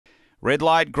Red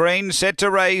light green, set to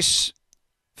race.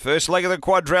 First leg of the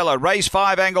quadrella, race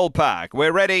 5, Angle-Park.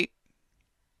 We're ready.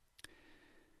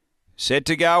 Set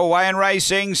to go, away and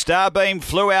racing. Starbeam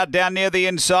flew out down near the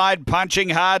inside,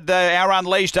 punching hard. Our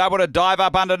Unleashed able to dive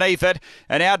up underneath it.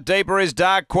 And out deeper is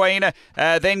Dark Queen.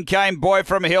 Then came Boy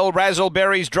from Hill.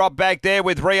 Razzleberry's dropped back there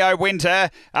with Rio Winter.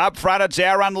 Up front, it's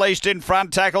Our Unleashed in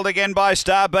front, tackled again by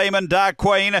Starbeam and Dark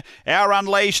Queen. Our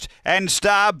Unleashed and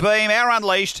Starbeam. Our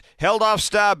Unleashed held off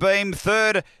Starbeam.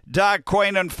 Third, Dark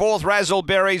Queen, and fourth,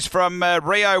 Razzleberry's from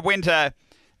Rio Winter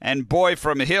and Boy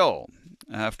from Hill.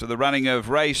 After the running of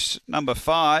race number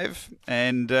 5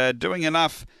 and doing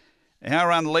enough, Our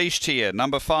Unleashed here,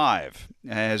 number 5,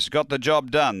 has got the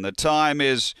job done. The time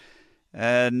is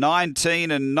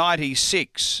 19 and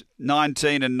 96.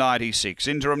 19 and 96.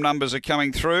 Interim numbers are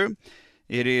coming through.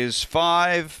 It is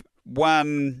 5,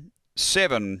 1,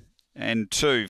 7 and 2.